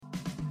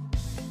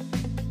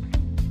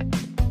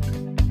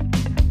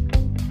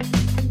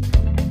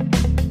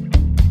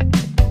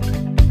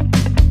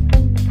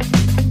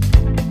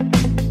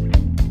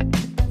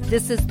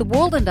This is the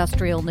World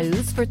Industrial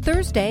News for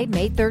Thursday,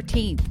 May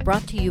 13th,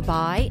 brought to you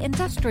by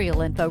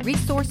Industrial Info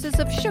Resources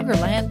of Sugar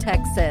Land,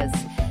 Texas.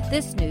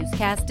 This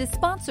newscast is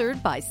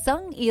sponsored by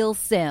Sung Il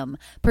Sim,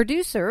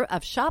 producer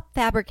of shop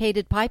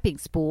fabricated piping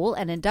spool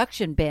and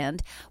induction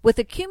bend with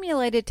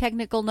accumulated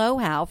technical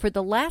know-how for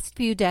the last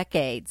few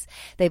decades.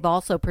 They've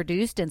also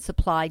produced and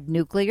supplied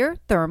nuclear,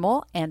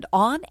 thermal, and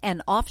on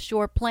and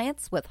offshore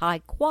plants with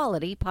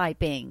high-quality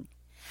piping.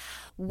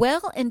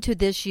 Well into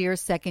this year's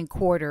second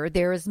quarter,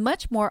 there is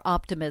much more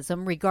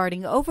optimism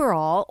regarding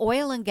overall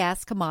oil and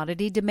gas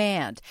commodity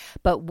demand.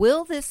 But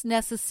will this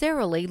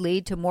necessarily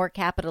lead to more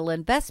capital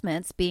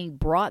investments being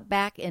brought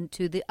back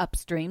into the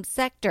upstream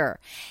sector?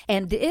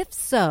 And if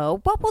so,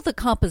 what will the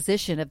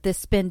composition of this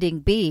spending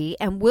be?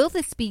 And will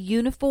this be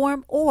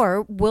uniform,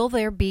 or will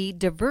there be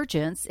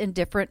divergence in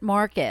different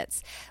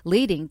markets,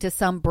 leading to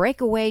some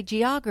breakaway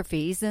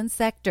geographies and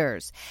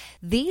sectors?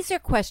 These are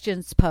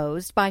questions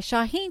posed by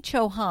Shaheen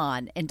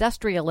Chauhan,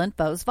 Industrial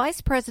Info's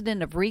Vice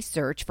President of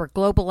Research for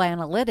Global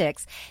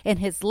Analytics, in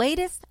his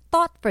latest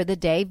Thought for the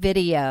Day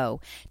video.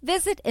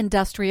 Visit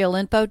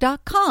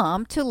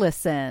industrialinfo.com to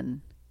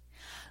listen.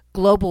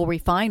 Global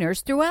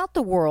refiners throughout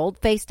the world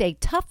faced a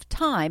tough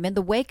time in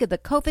the wake of the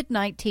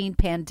COVID-19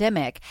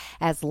 pandemic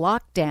as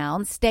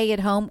lockdowns,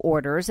 stay-at-home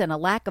orders, and a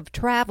lack of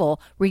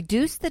travel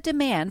reduced the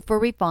demand for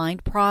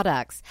refined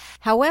products.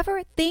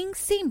 However, things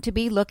seem to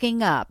be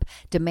looking up.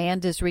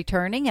 Demand is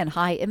returning and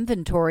high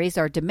inventories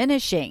are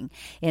diminishing.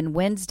 In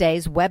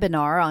Wednesday's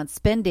webinar on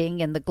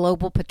spending in the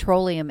global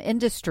petroleum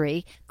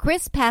industry,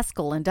 Chris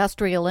Pascal,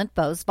 Industrial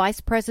Info's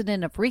Vice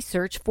President of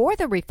Research for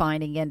the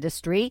refining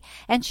industry,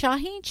 and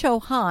Shaheen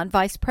Chauhan,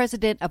 Vice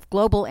President of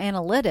Global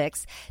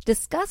Analytics,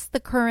 discussed the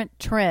current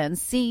trends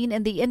seen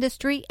in the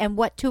industry and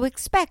what to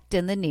expect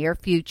in the near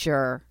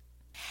future.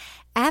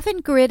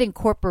 Avangrid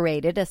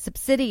Incorporated, a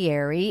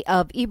subsidiary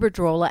of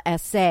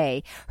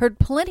RDS.A, heard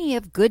plenty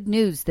of good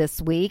news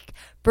this week.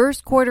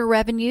 First quarter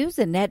revenues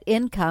and net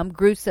income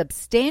grew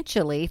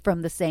substantially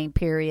from the same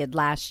period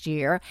last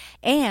year,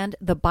 and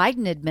the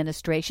Biden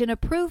administration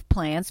approved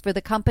plans for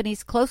the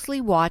company's closely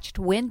watched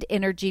wind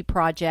energy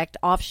project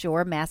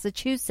offshore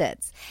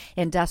Massachusetts.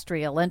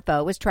 Industrial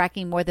Info is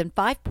tracking more than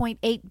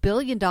 $5.8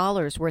 billion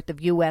worth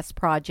of U.S.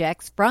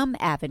 projects from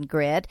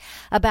Avangrid,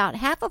 about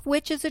half of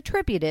which is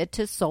attributed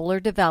to solar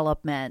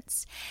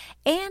developments.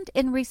 And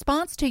in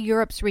response to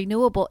Europe's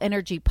renewable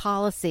energy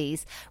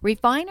policies,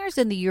 refiners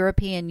in the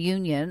European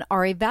Union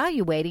are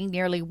evaluating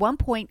nearly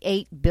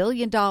 $1.8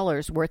 billion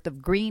worth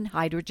of green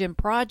hydrogen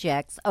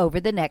projects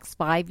over the next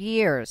 5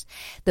 years.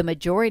 The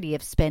majority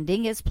of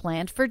spending is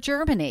planned for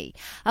Germany.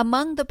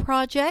 Among the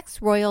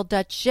projects, Royal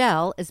Dutch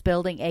Shell is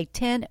building a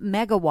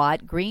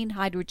 10-megawatt green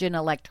hydrogen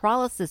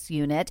electrolysis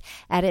unit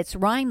at its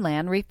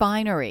Rhineland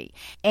refinery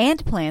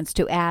and plans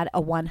to add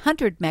a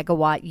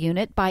 100-megawatt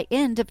unit by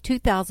end of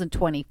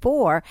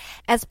 2024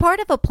 as part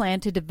of a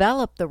plan to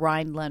develop the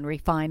Rhineland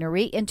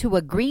refinery into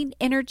a green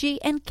energy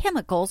and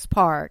chemicals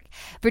park.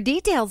 For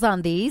details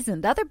on these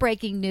and other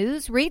breaking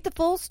news, read the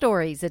full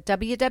stories at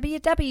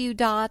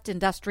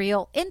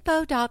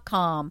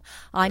www.industrialinfo.com.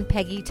 I'm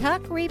Peggy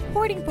Tuck,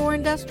 reporting for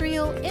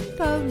Industrial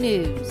Info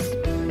News.